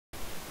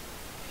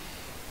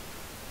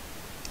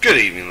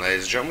Good evening,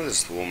 ladies and gentlemen,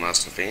 this is the War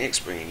Master Phoenix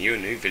bringing you a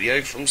new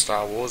video from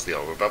Star Wars The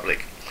Old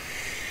Republic.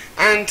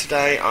 And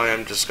today I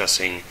am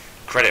discussing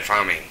credit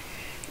farming.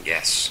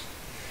 Yes,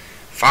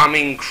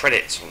 farming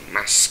credits on a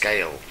mass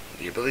scale,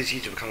 the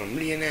ability to become a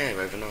millionaire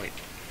overnight.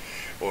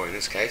 Or in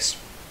this case,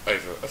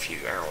 over a few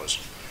hours,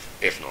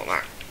 if not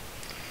that.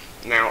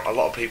 Now, a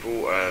lot of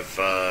people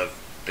have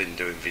been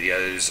doing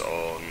videos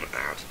on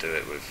how to do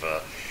it with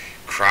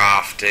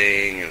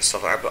crafting and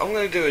stuff like that, but I'm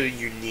going to do a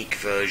unique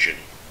version.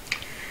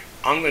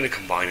 I'm going to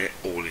combine it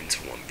all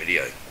into one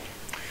video.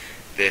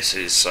 This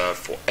is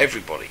for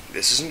everybody.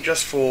 This isn't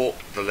just for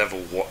the level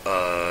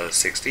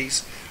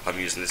 60s. I'm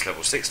using this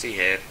level 60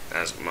 here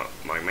as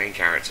my main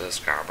character,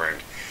 Scarbrand,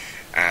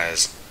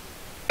 as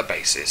a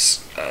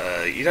basis.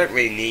 You don't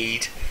really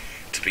need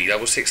to be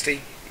level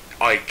 60.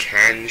 I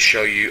can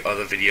show you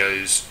other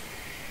videos,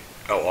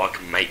 or I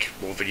can make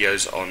more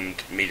videos on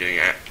me doing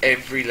it at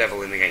every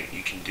level in the game.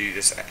 You can do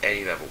this at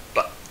any level,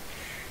 but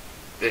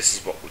this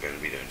is what we're going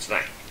to be doing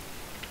today.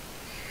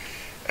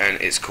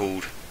 And it's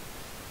called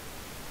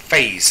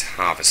phase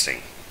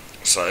harvesting.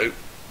 So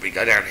we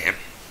go down here,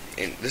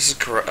 and this is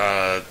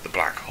the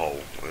black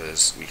hole,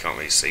 as you can't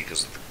really see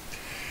because of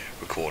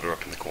the recorder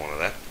up in the corner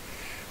there.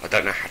 I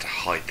don't know how to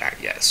hide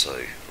that yet,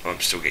 so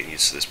I'm still getting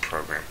used to this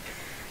program.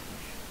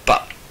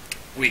 But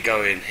we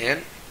go in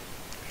here,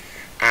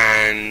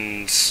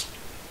 and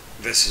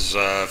this is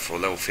for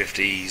level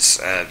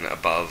 50s and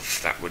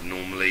above. That would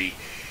normally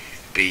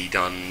be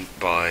done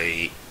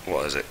by,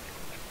 what is it?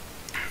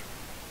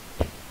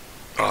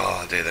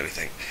 Oh dear, let me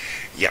think.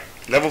 Yeah,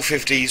 level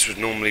 50s would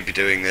normally be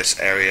doing this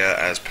area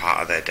as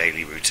part of their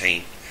daily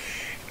routine.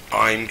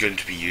 I'm going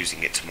to be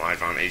using it to my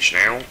advantage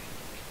now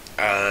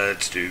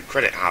to do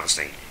credit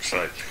harvesting.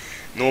 So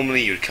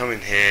normally you would come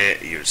in here,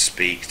 you would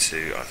speak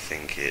to, I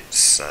think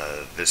it's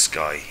this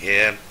guy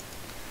here,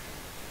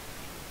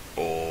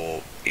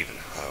 or even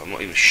her. I'm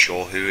not even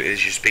sure who it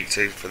is you speak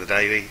to for the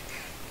daily,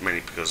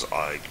 mainly because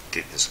I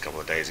did this a couple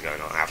of days ago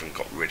and I haven't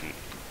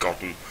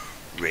gotten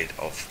rid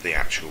of the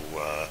actual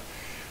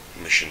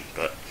mission,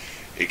 but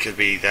it could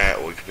be there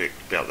or it could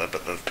be up there.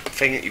 But the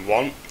thing that you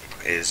want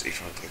is,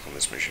 if I click on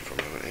this mission for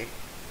a moment here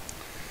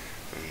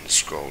and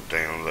scroll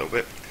down a little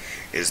bit,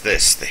 is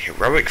this, the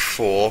Heroic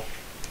 4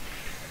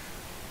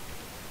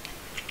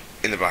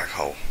 in the black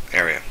hole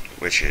area,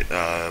 which is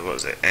what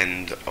is it,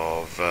 end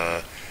of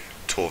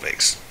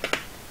Torvix.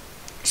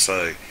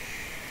 So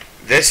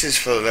this is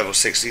for the level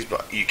 60s,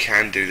 but you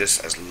can do this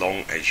as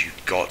long as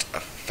you've got a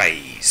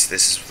phase.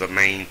 This is the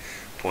main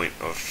point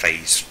of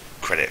phase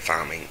credit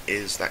farming,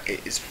 is that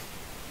it is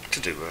to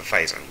do with a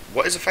phase. And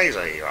what is a phase,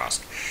 you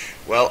ask?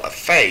 Well, a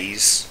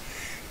phase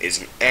is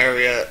an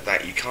area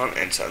that you can't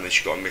enter unless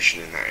you've got a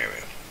mission in that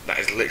area. That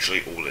is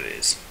literally all it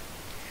is.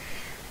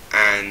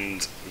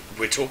 And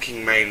we're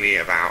talking mainly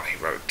about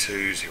Heroic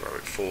 2s,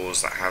 Heroic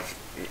 4s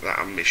that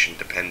are mission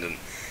dependent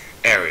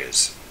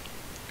areas.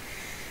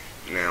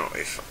 Now,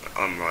 if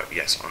I'm right,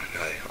 yes, I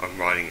know, I'm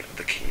riding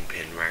the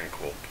Kingpin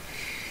Rancor.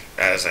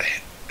 As a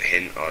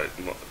hint,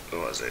 what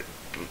was it?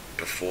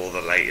 Before the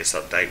latest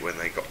update, when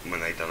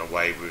they done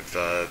away with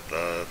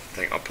the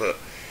thing, I put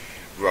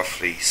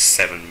roughly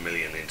 7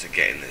 million into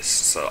getting this,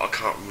 so I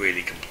can't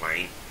really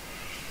complain.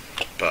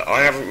 But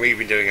I haven't really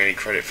been doing any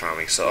credit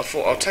farming, so I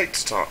thought I'll take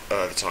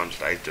the time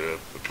today to do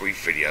a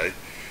brief video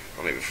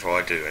on it before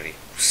I do any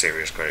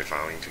serious credit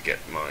farming to get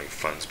my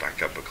funds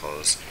back up,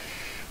 because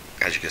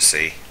as you can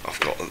see, I've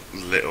got a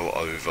little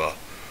over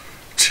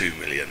 2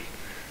 million,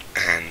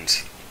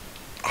 and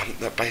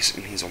that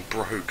basically means I'm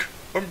broke.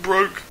 I'm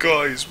broke,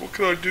 guys. What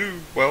can I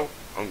do? Well,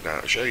 I'm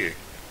going to show you.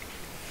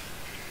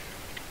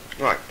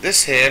 Right,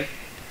 this here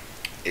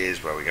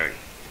is where we're going.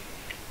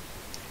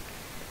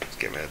 Let's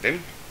get rid of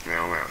him.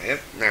 Now I'm out here.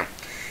 Now,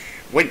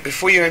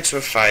 before you enter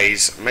a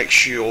phase, make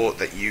sure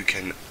that you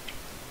can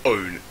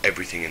own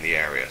everything in the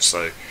area.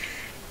 So,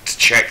 to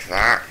check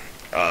that,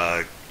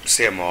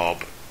 see a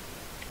mob,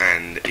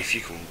 and if you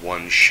can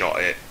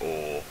one-shot it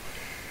or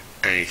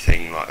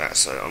anything like that.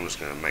 So I'm just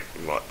going to make,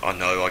 like, I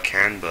know I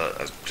can,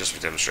 but just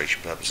for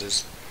demonstration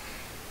purposes.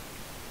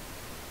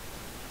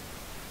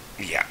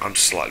 Yeah, I'm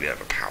slightly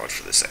overpowered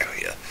for this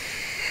area.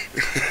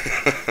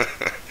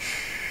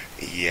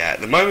 Yeah,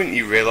 the moment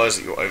you realise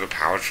that you're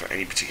overpowered for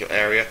any particular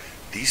area,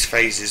 these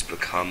phases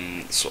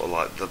become sort of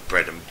like the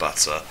bread and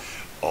butter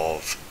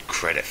of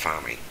credit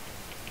farming.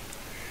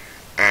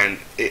 And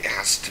it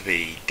has to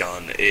be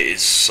done. It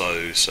is so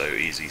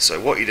easy. So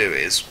what you do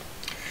is,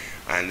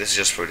 and this is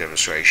just for a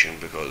demonstration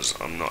because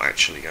I'm not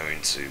actually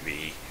going to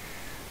be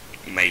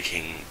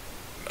making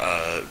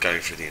going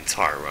through the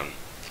entire run,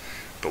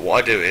 but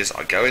what I do is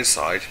I go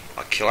inside,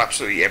 I kill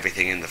absolutely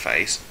everything in the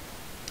phase,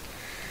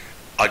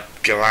 I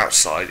go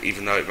outside,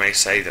 even though it may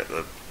say that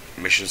the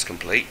mission's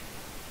complete.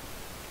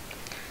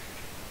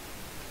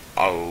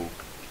 I'll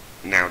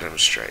now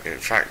demonstrate. In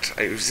fact,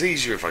 it was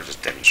easier if I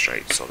just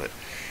demonstrate solid.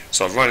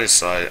 So I run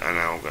inside, and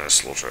now I'm going to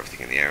slaughter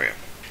everything in the area.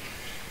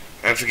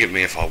 And forgive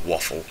me if I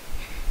waffle,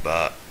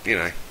 but, you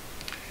know,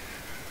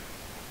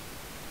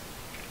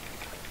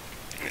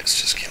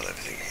 let's just kill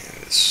everything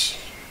here. Let's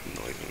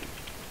not even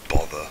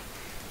bother.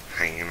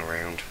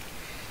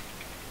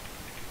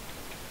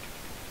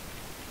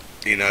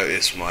 you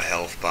notice my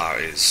health bar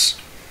is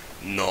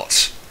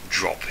not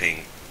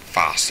dropping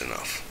fast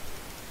enough.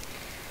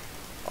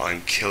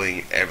 I'm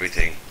killing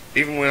everything.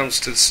 Even when I'm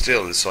stood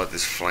still inside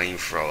this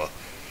flamethrower,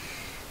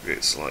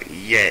 it's like,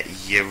 yeah,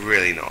 you're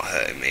really not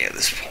hurting me at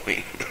this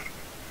point.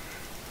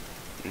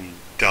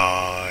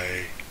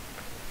 Die.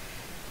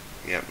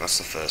 Yep, that's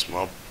the first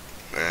mob.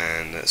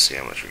 And let's see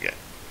how much we get.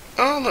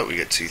 Oh, look, we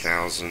get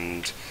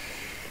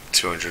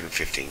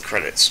 2,215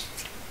 credits.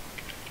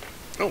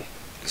 Oh,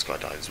 this guy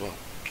died as well.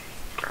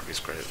 Grab his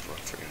credits for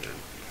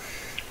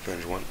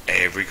 301.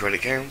 Every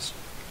credit counts.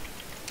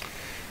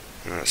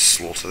 And let's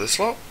slaughter this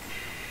lot.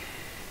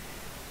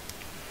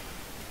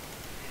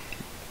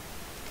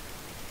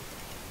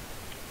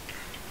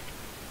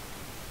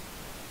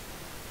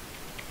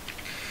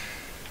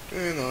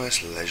 A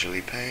nice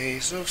leisurely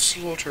pace of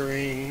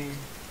slaughtering.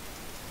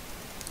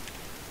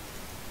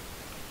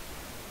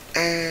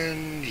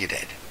 And you're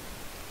dead.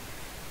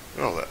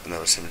 Oh, look,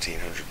 another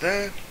 1,700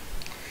 there.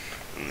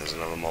 And there's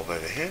another mob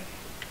over here.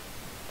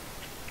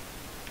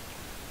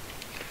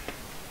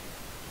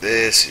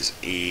 This is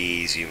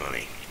easy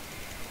money.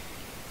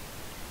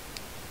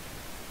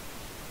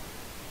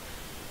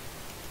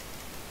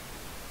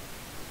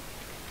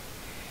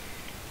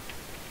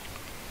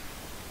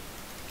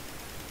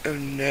 Oh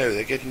no,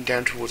 they're getting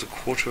down towards a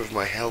quarter of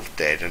my health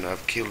dead, and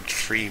I've killed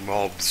 3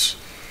 mobs.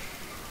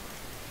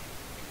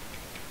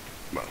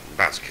 Well, I'm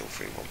about to kill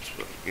 3 mobs,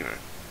 but, you know.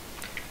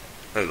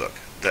 Oh look,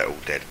 they're all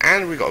dead.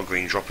 And we got a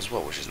green drop as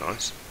well, which is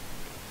nice.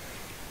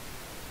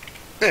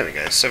 There we go,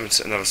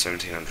 another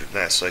 1,700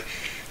 there. So,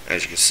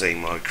 as you can see,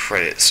 my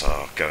credits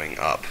are going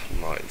up.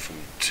 From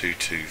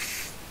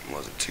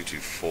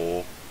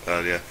 224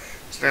 earlier.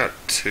 It's now at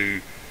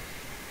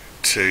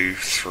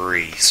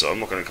 223, so I'm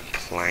not going to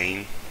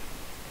complain.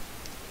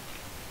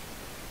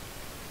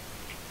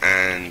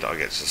 And I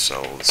get to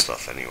sell all the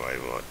stuff anyway,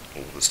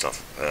 all the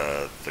stuff,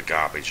 the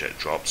garbage that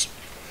drops.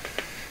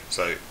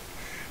 So,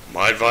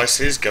 my advice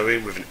is go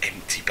in with an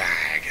empty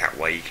bag. That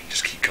way you can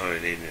just keep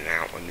going in and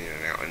out and in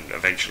and out, and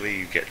eventually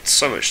you get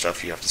so much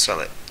stuff you have to sell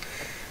it.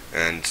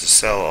 And to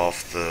sell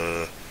off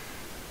the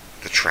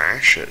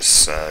trash,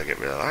 let's get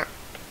rid of that,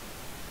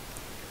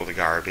 or the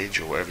garbage,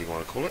 or whatever you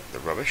want to call it, the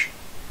rubbish.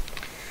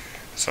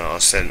 So I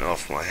sent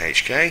off my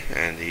HK,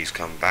 and he's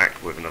come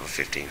back with another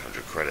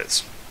 1,500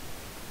 credits.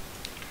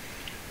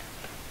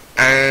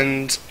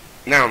 And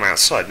now I'm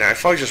outside. Now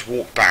if I just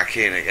walk back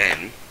in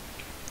again,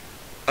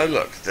 oh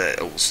look,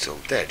 they're all still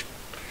dead.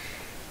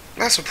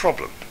 That's a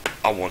problem.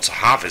 I want to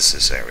harvest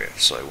this area,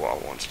 so what I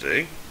want to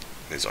do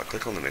is I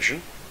click on the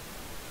mission,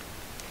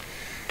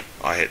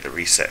 I hit the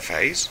reset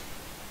phase,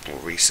 or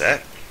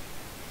reset,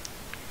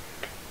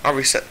 I'll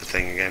reset the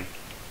thing again,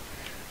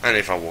 and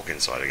if I walk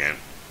inside again,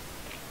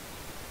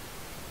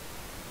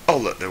 oh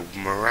look, they're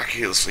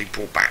miraculously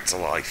brought back to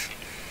life.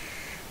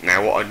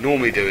 Now what I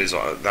normally do is,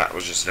 that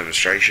was just a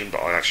demonstration,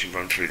 but I'd actually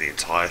run through the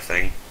entire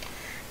thing,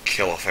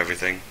 kill off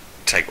everything,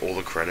 take all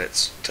the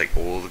credits, take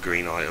all the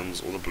green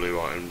items, all the blue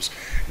items,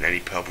 and any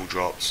purple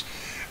drops,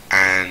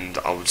 and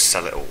I would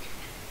sell it all.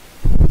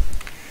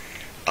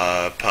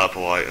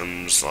 Purple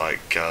items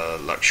like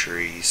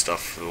luxury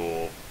stuff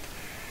for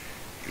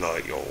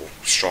like your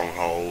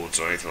strongholds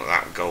or anything like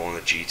that would go on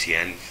the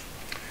GTN.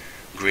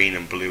 Green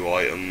and blue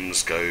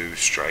items go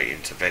straight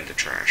into vendor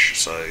trash.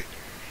 So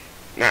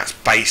that's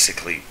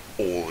basically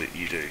all that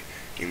you do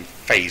in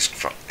phase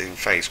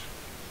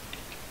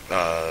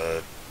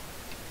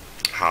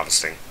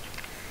harvesting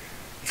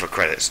for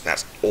credits.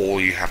 That's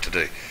all you have to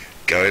do.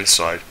 Go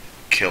inside,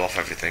 kill off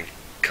everything,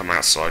 come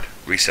outside,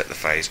 reset the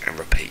phase, and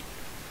repeat.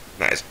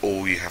 That is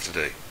all you have to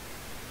do.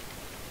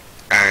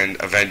 And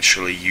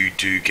eventually you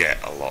do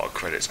get a lot of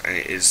credits, and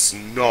it is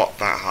not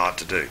that hard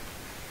to do.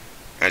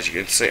 As you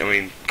can see, I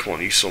mean, come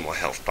on, you saw my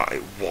health, but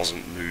it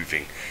wasn't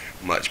moving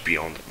much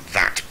beyond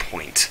that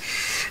point.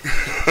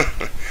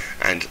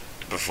 And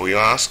before you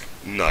ask,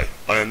 no,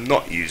 I am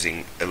not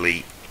using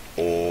Elite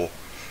or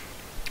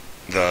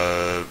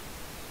the,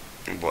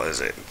 what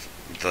is it,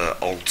 the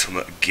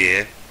ultimate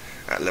gear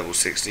at level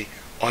 60.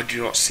 I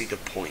do not see the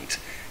point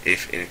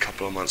if in a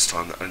couple of months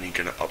time they're only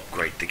going to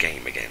upgrade the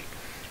game again.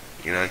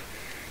 You know,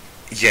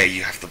 yeah,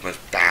 you have the most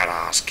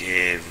badass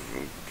gear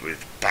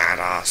with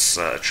badass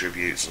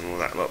attributes and all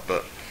that lot,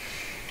 but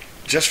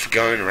just for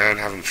going around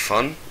having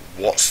fun,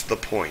 what's the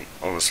point,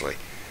 honestly?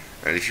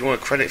 And if you want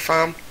a credit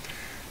farm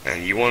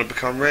and you want to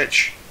become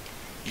rich,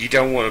 you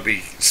don't want to be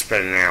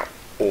spending out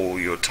all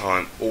your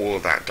time, all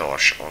of that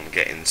dosh on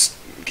getting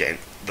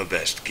the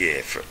best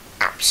gear for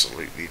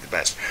absolutely the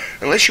best,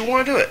 unless you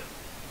want to do it.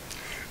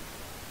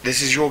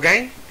 This is your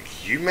game.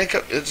 You make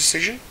up the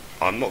decision.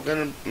 I'm not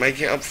going to make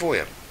it up for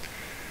you.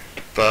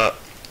 But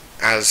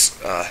as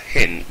a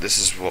hint, this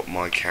is what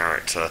my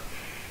character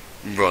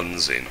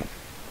runs in.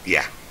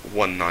 Yeah,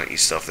 190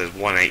 stuff. There's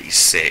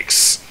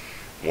 186,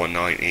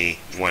 190,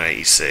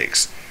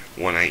 186,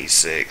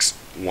 186,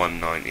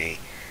 190.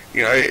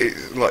 You know,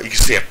 like you can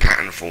see a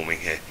pattern forming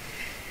here.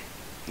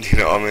 You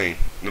know what I mean?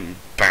 The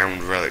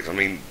bound relics. I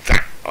mean,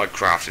 that I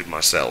crafted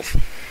myself.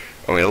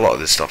 I mean, a lot of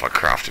this stuff I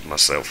crafted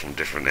myself from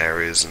different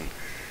areas, and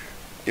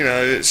you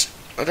know,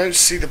 I don't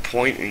see the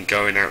point in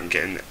going out and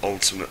getting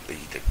ultimately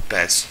the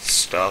best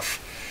stuff.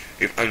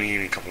 If only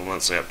in a couple of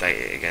months they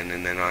update it again,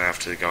 and then I have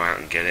to go out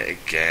and get it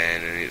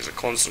again, and it's a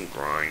constant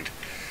grind.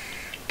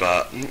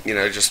 But, you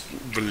know, just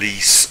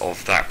release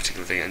of that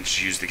particular thing and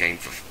just use the game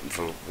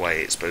for the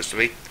way it's supposed to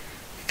be.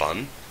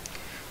 Fun.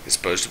 It's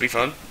supposed to be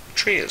fun.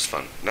 Treat it as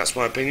fun. That's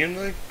my opinion,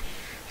 though.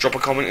 Drop a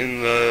comment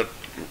in the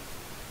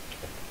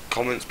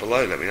comments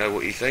below. Let me know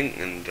what you think,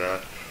 and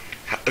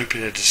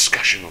open a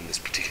discussion on this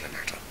particular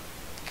matter.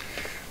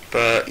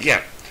 But,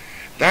 yeah.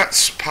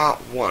 That's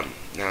part 1.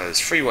 Now, there's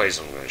 3 ways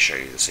I'm going to show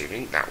you this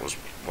evening. That was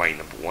way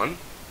number 1.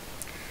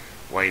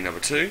 Way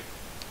number 2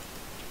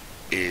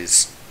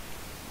 is...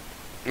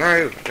 No,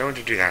 I don't want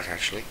to do that,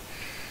 actually.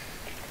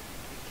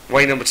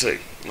 Way number 2.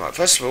 Right,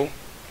 first of all,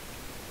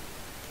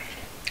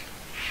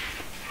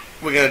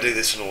 we're going to do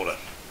this in order.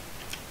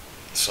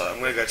 So, I'm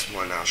going to go to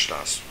my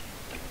Nationals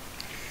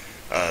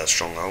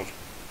Stronghold.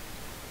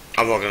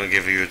 I'm not going to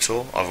give you a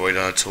tour. I've already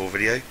done a tour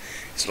video.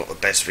 It's not the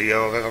best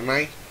video I've ever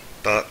made,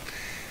 but,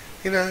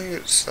 you know,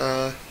 it's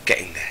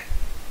getting there.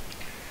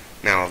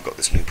 Now I've got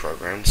this new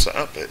program set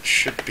up. It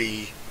should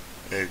be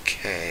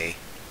okay.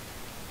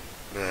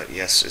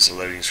 Yes, it's a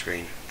loading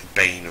screen. The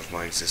bane of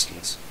my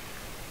existence.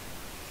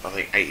 I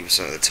think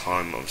 80% of the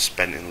time I'm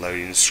spent in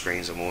loading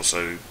screens. I'm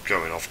also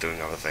going off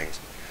doing other things.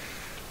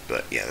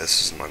 But yeah,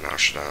 this is my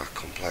National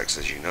complex,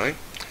 as you know.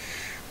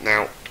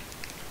 Now,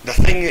 the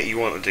thing that you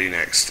want to do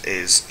next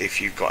is,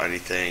 if you've got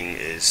anything,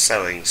 is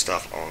selling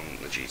stuff on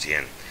the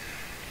GTN.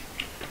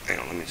 Hang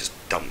on, let me just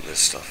dump this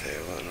stuff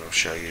here, and I'll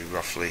show you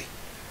roughly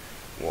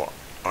what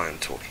I'm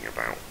talking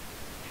about.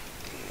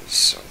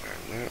 So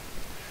around that.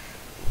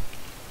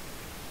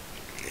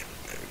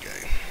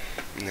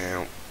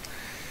 Now,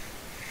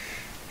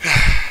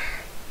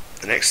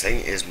 the next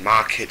thing is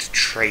market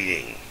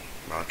trading.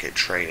 Market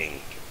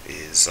trading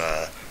is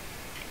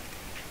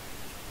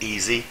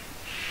easy.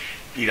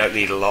 You don't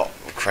need a lot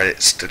of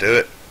credits to do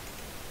it,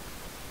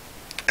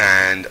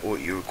 and what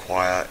you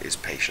require is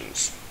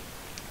patience.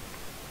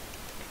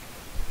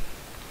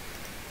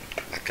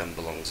 That gun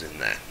belongs in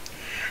there.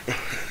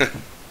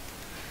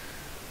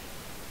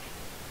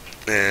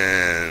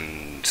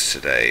 And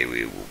today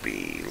we will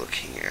be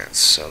looking at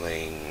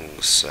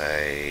selling,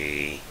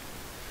 say,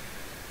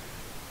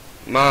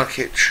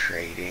 market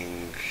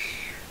trading.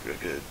 A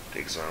good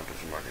example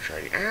for market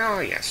trading. Ah,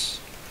 yes.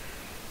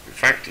 In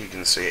fact, you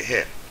can see it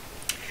here.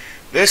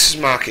 This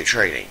is market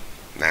trading.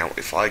 Now,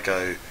 if I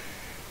go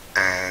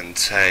and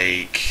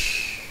take,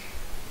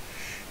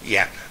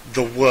 yeah,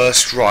 the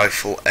worst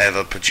rifle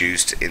ever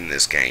produced in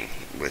this game,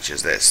 which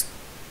is this.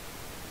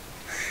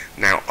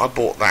 Now, I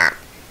bought that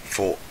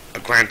for a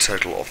grand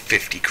total of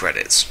 50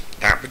 credits.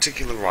 That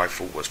particular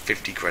rifle was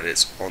 50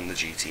 credits on the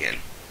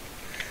GTN.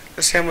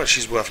 Let's see how much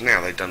she's worth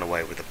now. They've done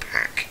away with the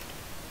pack.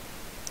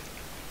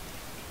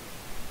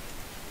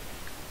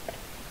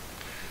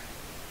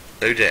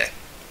 Oh dear.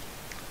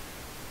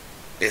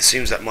 It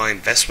seems that my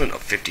investment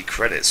of 50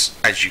 credits,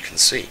 as you can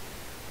see,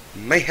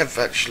 may have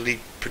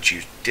actually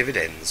produced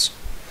dividends.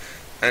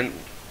 And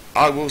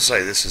I will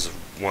say this is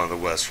one of the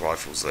worst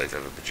rifles they've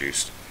ever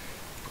produced,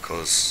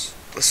 because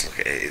let's look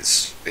at it.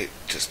 It's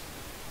just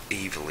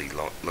evilly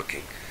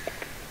looking,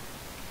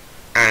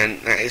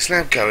 and it's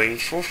now going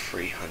for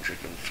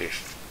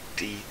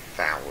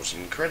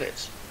 350,000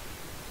 credits.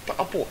 But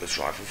I bought this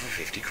rifle for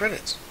 50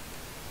 credits.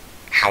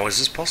 How is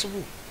this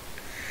possible?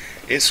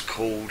 It's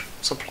called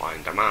supply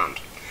and demand.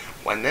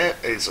 When there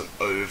is an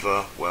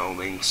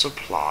overwhelming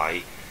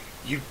supply,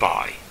 you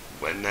buy.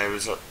 When there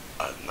is a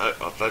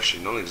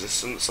virtually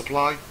non-existent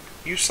supply,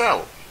 you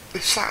sell.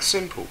 It's that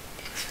simple.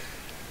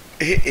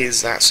 It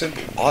is that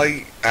simple.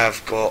 I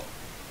have got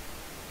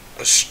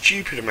a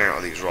stupid amount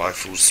of these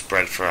rifles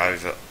spread for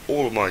over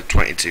all of my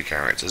 22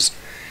 characters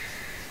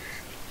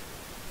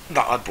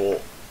that I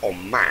bought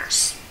en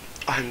masse.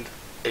 And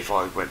if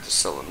I went to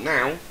sell them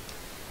now,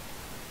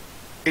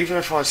 even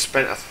if I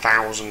spent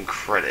 1,000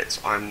 credits,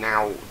 I'm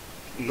now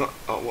not.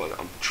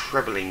 I'm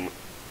trebling.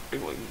 You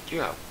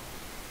know,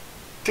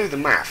 do the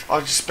math.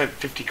 I just spent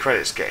 50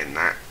 credits getting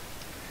that.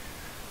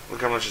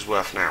 Look how much it's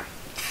worth now.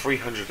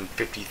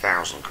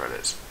 350,000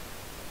 credits.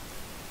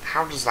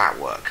 How does that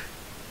work?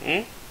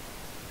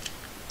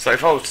 So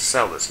if I was to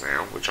sell this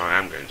now, which I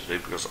am going to do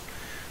because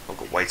I've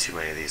got way too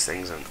many of these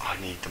things and I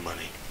need the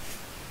money,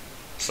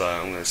 so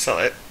I'm going to sell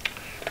it.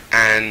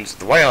 And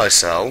the way I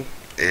sell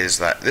is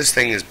that this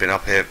thing has been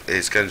up here,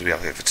 is going to be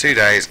up here for 2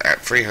 days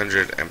at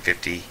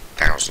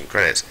 350,000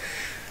 credits.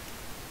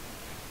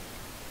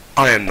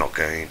 I am not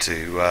going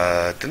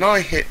to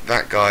deny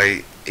that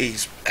guy.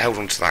 He's held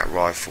onto that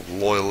rifle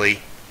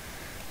loyally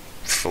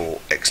for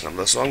X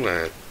number, so I'm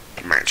going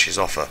to match his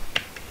offer.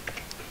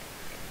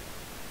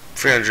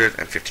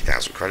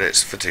 350,000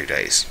 credits for 2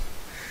 days.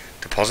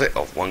 Deposit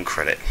of 1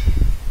 credit.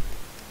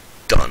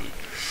 Done.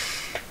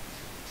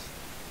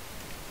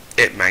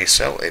 It may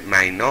sell, it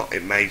may not,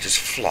 it may just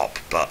flop,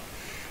 but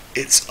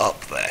it's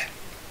up there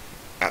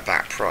at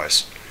that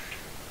price.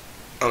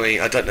 I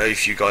mean, I don't know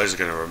if you guys are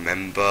going to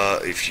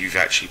remember if you've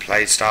actually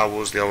played Star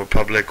Wars The Old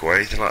Republic or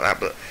anything like that,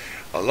 but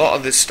a lot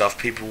of this stuff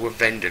people were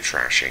vendor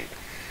trashing.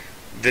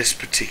 This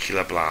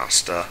particular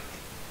blaster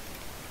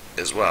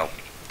as well.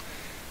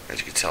 As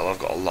you can tell, I've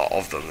got a lot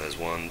of them. There's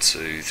 1,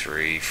 2,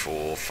 3,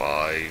 4,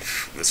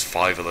 5. There's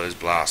 5 of those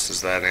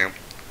blasters there now.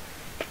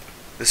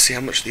 Let's see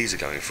how much these are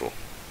going for.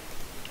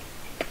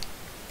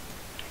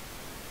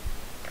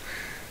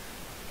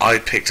 I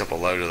picked up a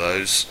load of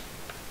those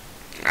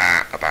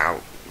at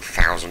about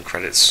 1,000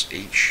 credits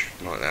each.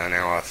 Like they're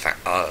now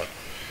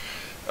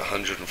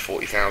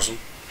 140,000.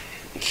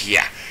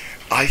 Yeah,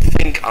 I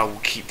think I will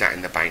keep that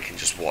in the bank and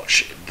just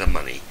watch the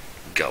money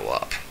go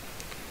up.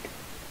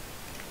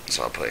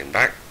 So I'll put it in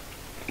back.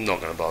 I'm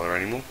not going to bother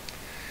anymore.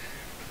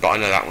 But I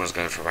know that one's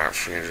going for about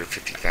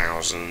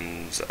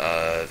 350,000.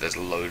 There's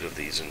a load of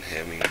these in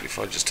here. I mean, if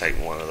I just take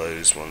one of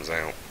those ones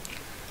out.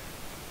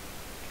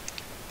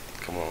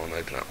 Come on,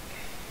 open up.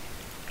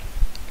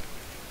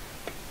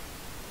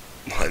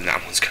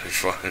 That one's going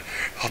for.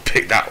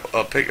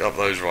 I'll pick up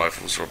those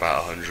rifles for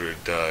about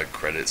 100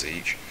 credits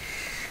each.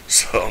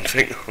 So I'm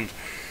thinking,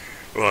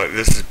 right,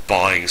 this is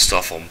buying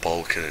stuff on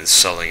bulk and then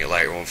selling it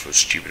later on for a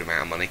stupid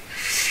amount of money.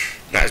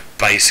 That's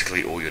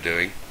basically all you're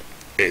doing.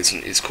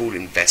 It's called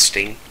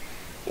investing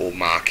or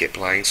market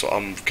playing. So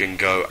I can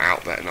go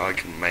out there and I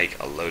can make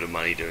a load of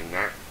money doing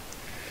that.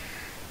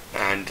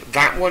 And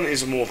that one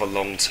is more of a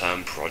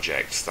long-term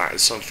project. That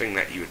is something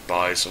that you would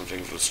buy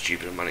something for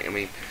stupid money. I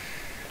mean,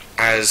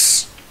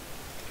 as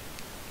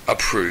a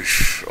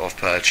proof of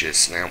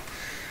purchase. Now,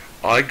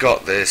 I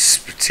got this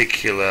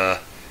particular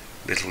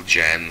little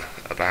gem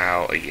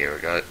about a year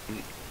ago.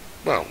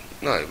 Well,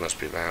 no, it must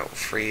be about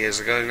 3 years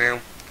ago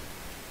now.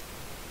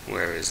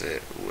 Where is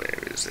it? Where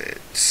is it?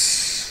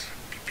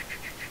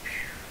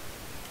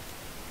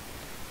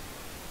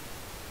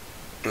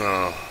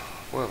 Oh,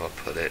 where have I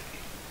put it?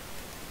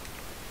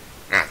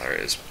 Ah, there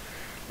it is.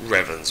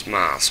 Revan's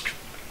mask.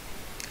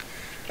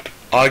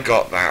 I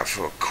got that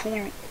for a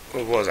cool,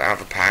 what was it,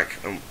 out of the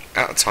pack, and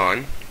at the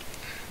time,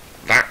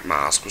 that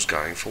mask was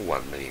going for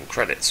 1 million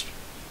credits.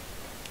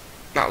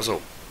 That was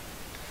all.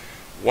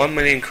 1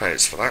 million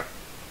credits for that.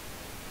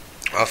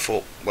 I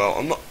thought,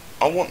 well,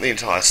 I want the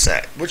entire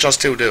set, which I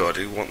still do. I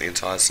do want the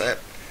entire set,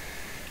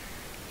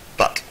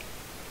 but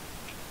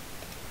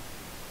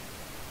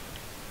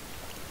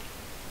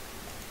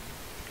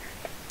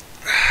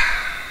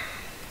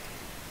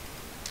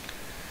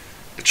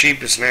the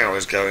cheapest now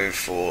is going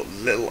for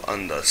little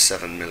under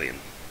 7 million.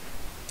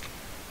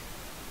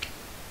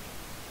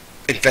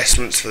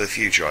 Investments for the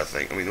future, I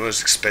think. I mean, the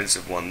most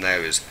expensive one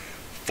there is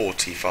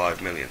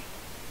 45 million.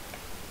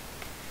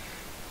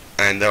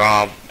 And there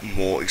are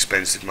more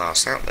expensive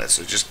masks out there.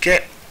 So just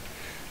get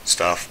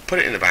stuff, put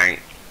it in the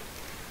bank,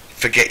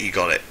 forget you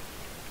got it.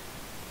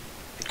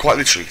 Quite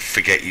literally,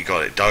 forget you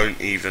got it.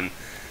 Don't even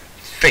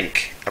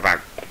think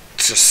about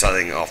just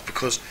selling it off,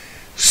 because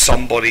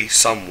somebody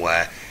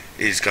somewhere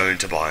is going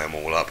to buy them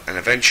all up, and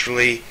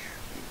eventually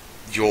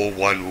your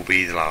one will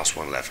be the last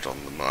one left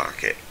on the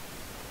market.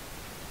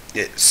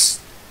 It's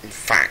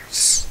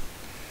facts.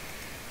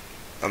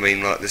 I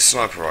mean, like this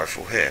sniper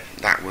rifle here,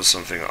 that was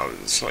something,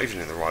 it's not even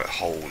in the right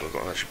hold. I've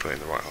got to actually put it in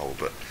the right hold,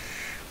 but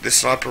this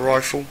sniper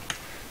rifle,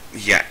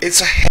 yeah,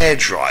 it's a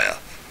hairdryer.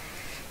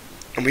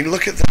 I mean,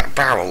 look at that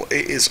barrel.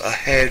 It is a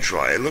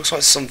hairdryer. It looks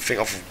like something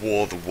off of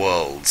War of the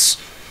Worlds,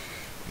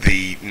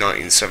 the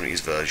 1970s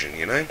version,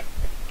 you know?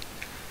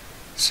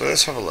 So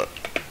let's have a look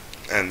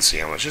and see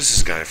how much this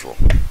is going for.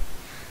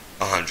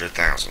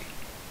 100,000.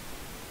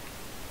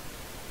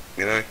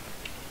 You know?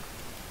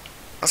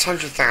 That's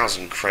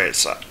 100,000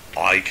 credits that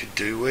I could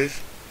do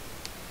with.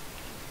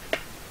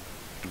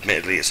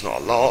 Admittedly, it's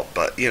not a lot,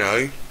 but, you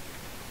know,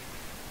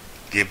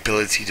 the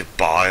ability to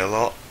buy a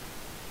lot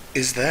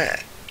is there.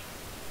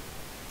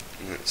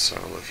 Let's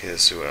have a look here,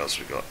 see what else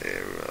we got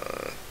here.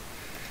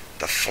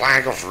 The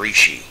Flag of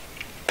Rishi.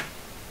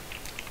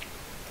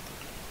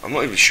 I'm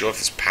not even sure if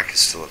this pack is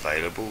still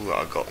available that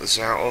I got this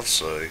out of,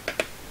 so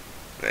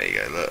there you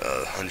go, look,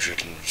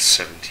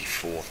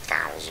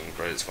 174,000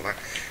 credits for that.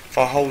 If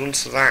I hold on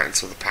to that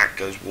until the pack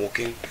goes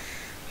walking,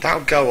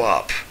 that'll go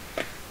up.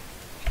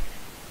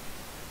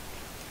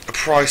 The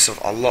price of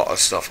a lot of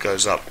stuff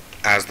goes up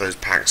as those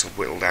packs are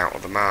whittled out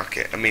of the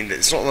market. I mean,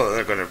 it's not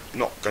that they're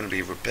not going to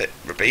be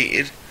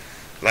repeated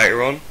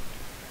later on,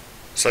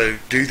 so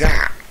do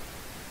that.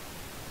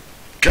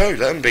 Go, let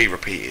them be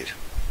repeated.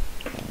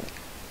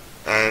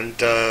 And,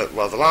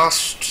 well, the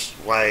last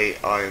way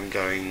I am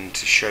going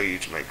to show you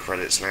to make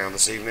credits now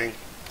this evening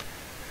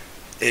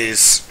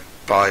is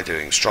by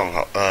doing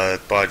flashpoint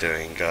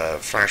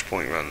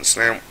runs.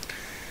 Now,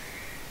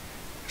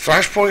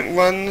 flashpoint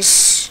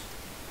runs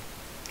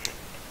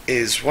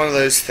is one of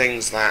those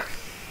things that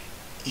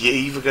you're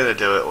either going to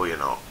do it or you're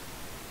not.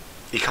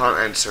 You can't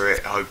enter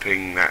it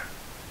hoping that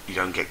you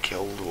don't get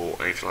killed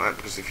or anything like that,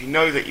 because if you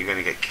know that you're going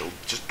to get killed,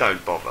 just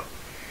don't bother.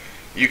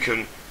 You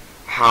can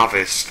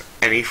harvest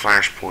any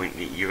flashpoint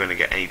that you're going to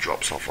get any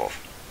drops off of.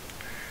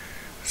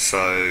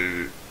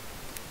 So,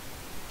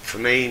 for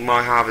me,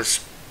 my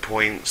harvest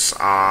points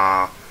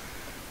are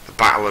the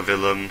Battle of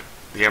Ilum,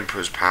 the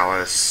Emperor's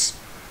Palace,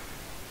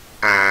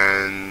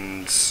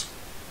 and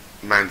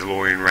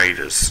Mandalorian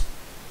Raiders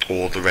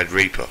or the Red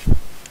Reaper.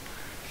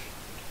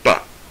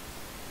 But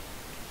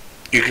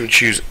you can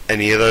choose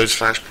any of those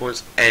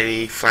flashpoints,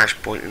 any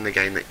flashpoint in the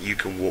game that you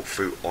can walk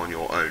through on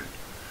your own.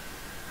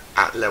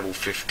 At level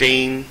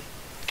 15,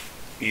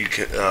 you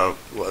can,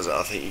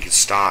 I think you can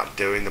start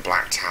doing the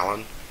Black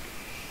Talon,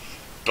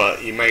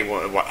 but you may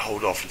want to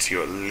hold off until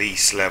you're at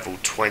least level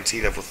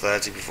 20, level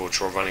 30 before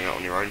running out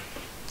on your own.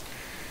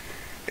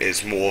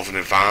 It's more of an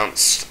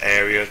advanced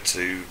area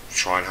to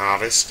try and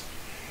harvest,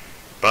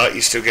 but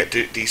you still get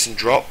decent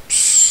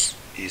drops.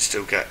 You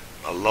still get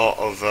a lot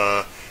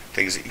of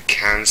things that you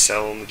can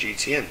sell on the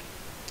GTN.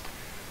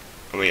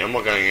 I mean, I'm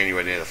not going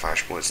anywhere near the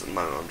flashpoints at the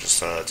moment. I'm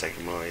just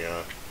taking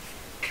my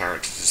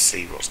character to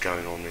see what's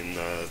going on in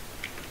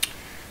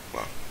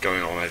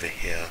going on over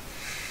here.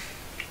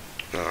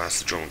 No, that's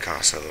the drum and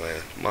cast over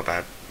there. My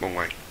bad, wrong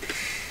way.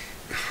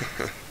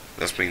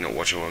 That's me not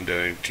watching what I'm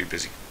doing, too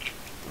busy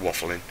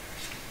waffling.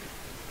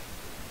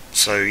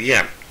 So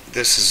yeah,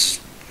 this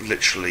is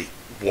literally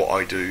what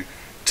I do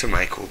to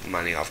make all the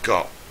money I've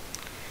got.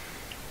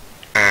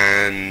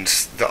 And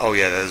oh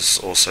yeah, there's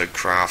also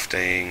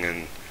crafting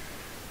and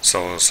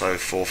so on and so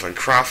forth. And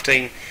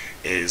crafting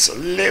is a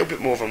little bit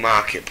more of a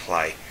market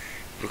play,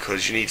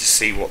 because you need to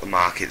see what the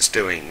market's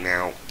doing.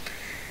 Now,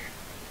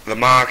 the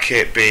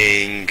market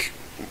being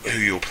who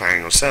you're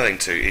planning on selling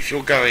to. If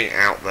you're going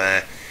out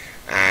there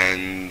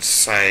and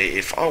say,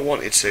 if I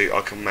wanted to,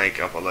 I can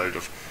make up a load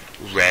of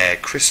rare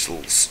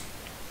crystals,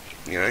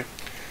 you know.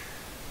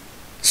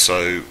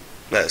 So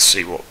let's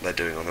see what they're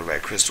doing on the rare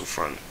crystal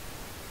front.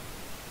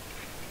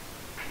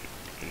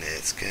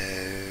 Let's go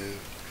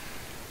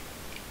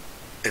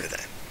over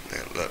there.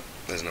 Now, look,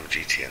 there's another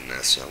GTN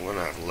there, so I'm going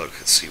to have a look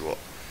and see what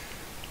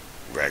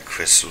rare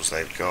crystals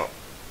they've got.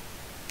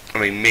 I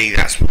mean,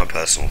 that's my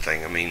personal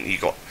thing. I mean, you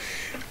got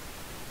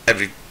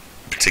every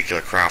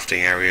particular crafting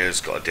area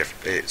has got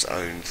its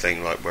own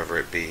thing, like whether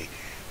it be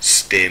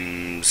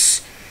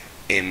stims,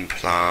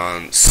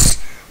 implants,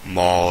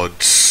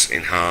 mods,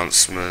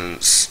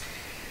 enhancements,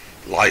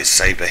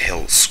 lightsaber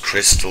hilts,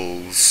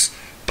 crystals,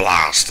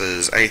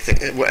 blasters,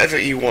 anything, whatever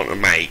you want to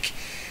make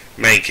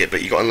it,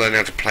 but you got to learn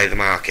how to play the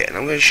market. And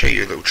I'm going to show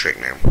you a little trick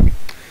now.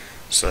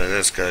 So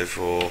let's go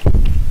for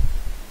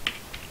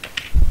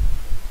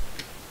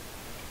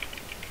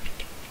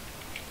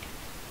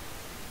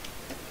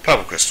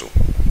purple crystal.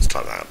 Let's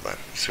type that up there,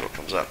 see what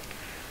comes up.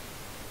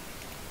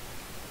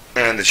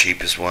 And the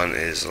cheapest one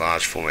is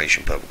large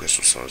formation purple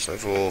crystal, so on and so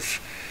forth.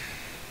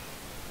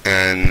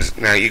 And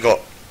now you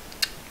got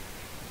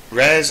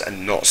rares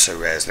and not so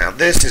rares. Now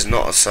this is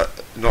not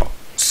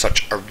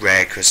such a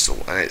rare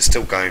crystal, and it's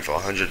still going for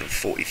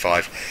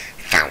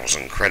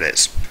 145,000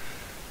 credits.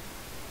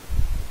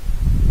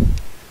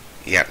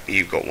 Yep,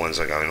 you've got ones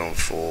that are going on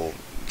for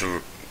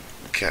the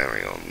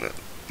carry on.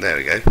 There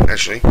we go.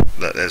 Actually,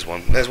 look, there's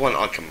one. There's one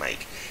I can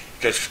make.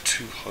 It goes for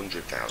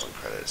 200,000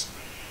 credits.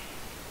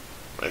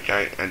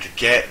 Okay, and to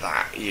get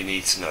that, you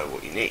need to know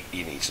what you need.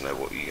 You need to know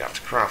what you have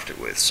to craft it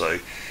with. So,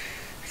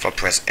 if I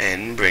press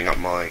N, bring up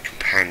my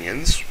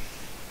companions,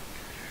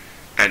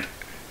 and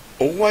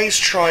always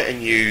try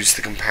and use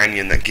the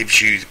companion that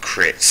gives you the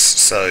crits.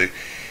 So,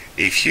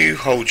 if you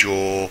hold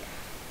your,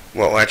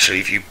 well, actually,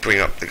 if you bring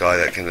up the guy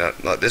that can,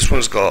 like this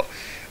one's got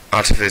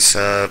artifice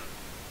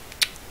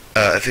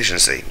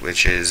efficiency,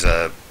 which is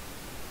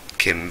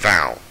Kim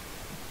Val.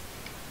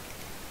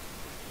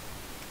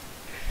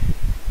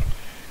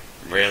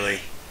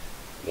 Really?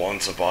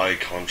 Want to buy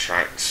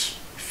contracts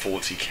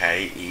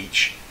 40k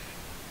each?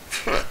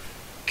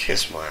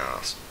 Kiss my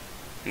ass.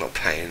 I'm not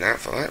paying that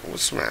for that.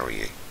 What's the matter with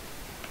you?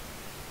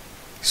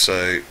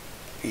 So,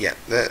 yeah,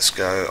 let's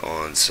go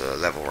on to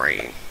level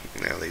rating.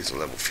 Now these are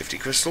level 50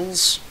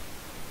 crystals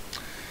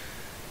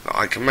that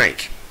I can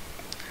make.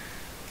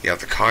 You have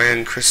the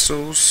cayenne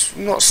crystals,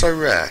 not so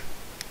rare.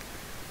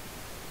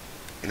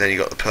 And then you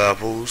got the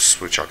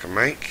purples, which I can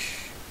make.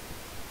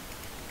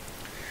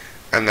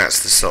 And that's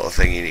the sort of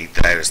thing you need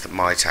there, is the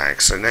my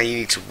tag. So now you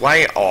need to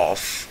weigh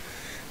off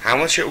how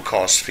much it will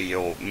cost for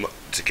your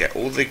to get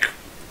all the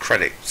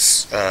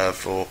credits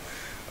for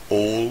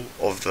all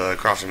of the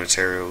crafting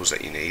materials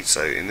that you need.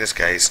 So in this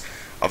case,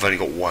 I've only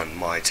got one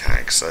my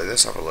tag. So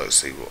let's have a look,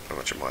 see how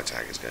much a my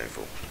tag is going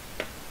for.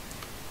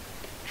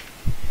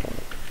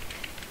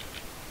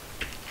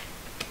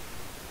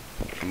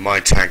 A my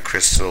tag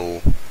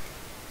crystal,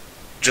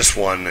 just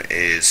one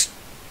is,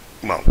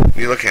 well,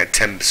 you're looking at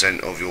 10%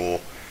 of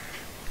your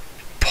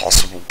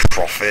possible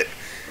profit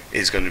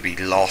is going to be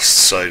lost.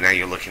 So now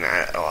you're looking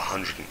at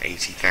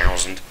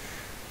 180,000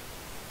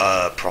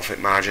 profit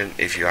margin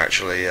if you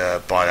actually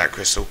buy that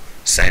crystal,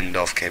 send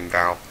off Kim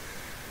Val,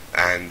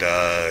 and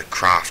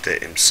craft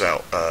it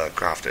himself.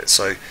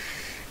 So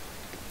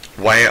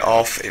weigh it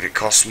off. If it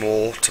costs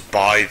more to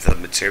buy the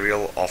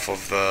material off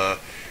of the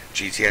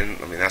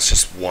GTN, I mean that's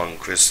just one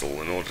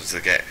crystal. In order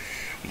to get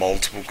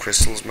multiple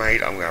crystals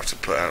made, I'm going to have to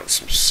put out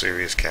some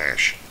serious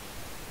cash.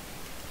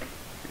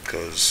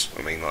 Because,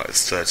 I mean, like,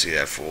 it's 30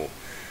 there for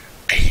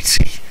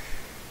 80.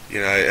 You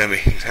know, I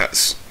mean,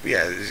 that's,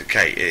 yeah,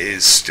 okay, it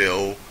is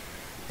still,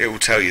 it will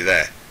tell you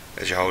there.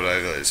 as you hold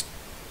over those.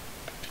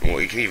 Well,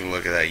 you can even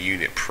look at their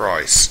unit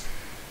price.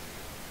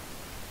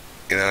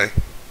 You know,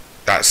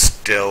 that's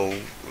still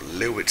a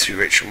little bit too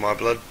rich for my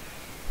blood,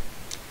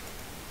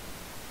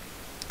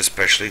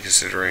 especially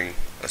considering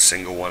a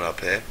single one up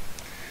here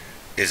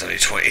is only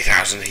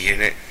 20,000 a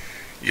unit.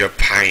 You're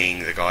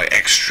paying the guy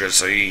extra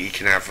so you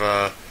can have,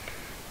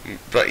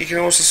 but you can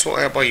also sort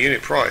out by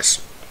unit price.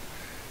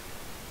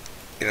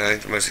 You know,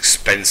 the most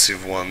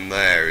expensive one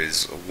there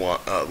is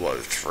what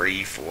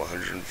 3 for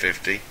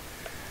 150.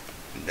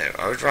 No,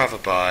 I would rather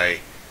buy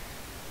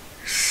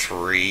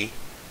 3.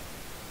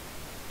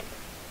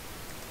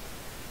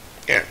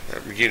 Yeah,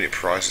 the unit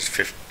price is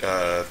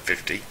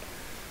 50.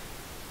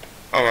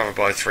 I'd rather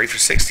buy 3 for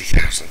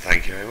 60,000.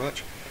 Thank you very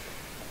much.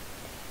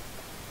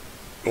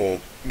 Or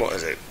what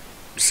is it?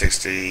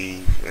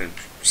 60 and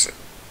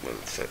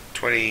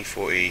 20,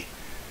 40.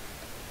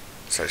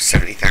 So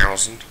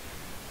 70,000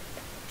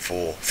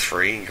 for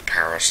 3 in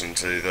comparison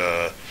to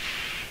the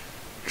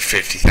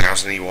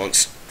 50,000 he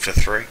wants for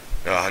 3.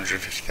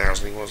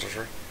 150,000 he wants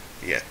for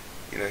 3. Yeah,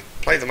 you know,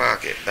 play the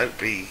market. Don't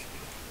be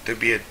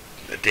a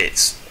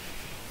ditz.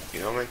 You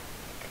know what I mean?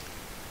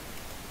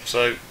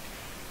 So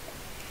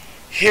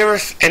here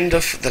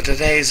endeth the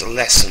today's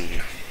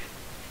lesson.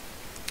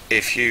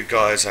 If you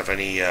guys have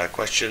any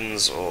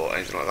questions or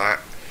anything like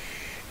that,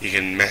 you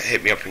can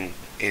hit me up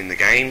in the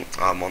game.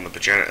 I'm on the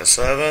Progenitor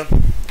server.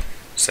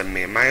 Send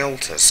me a mail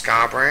to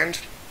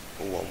Scarbrand,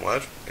 all one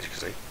word, as you can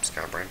see,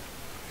 Scarbrand.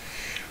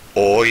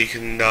 Or you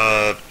can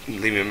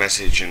leave me a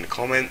message in the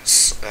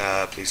comments.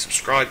 Please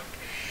subscribe.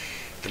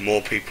 The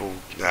more people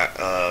that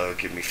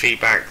give me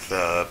feedback,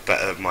 the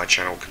better my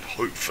channel can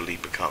hopefully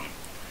become.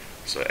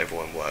 So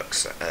everyone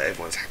works,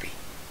 everyone's happy.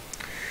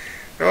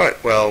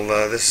 Alright, well,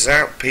 this is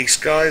out. Peace,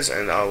 guys,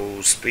 and I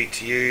will speak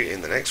to you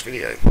in the next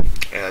video.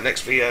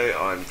 Next video,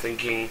 I'm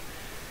thinking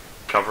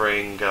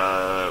covering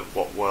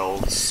what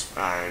worlds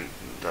and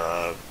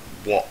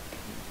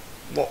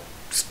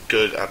what's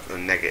good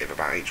and negative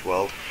about each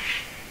world,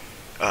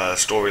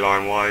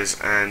 storyline wise,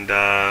 and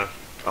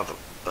other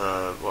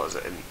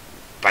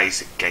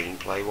basic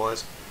gameplay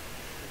wise.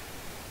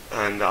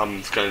 And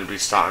I'm going to be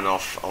starting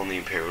off on the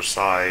Imperial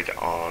side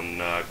on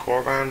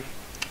Korriban,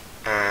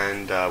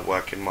 and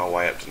working my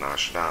way up to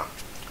SWTOR.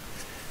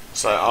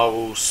 So I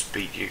will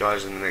speak to you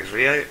guys in the next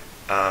video.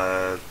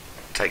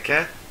 Take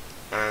care,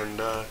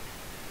 and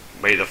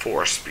may the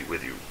Force be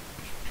with you.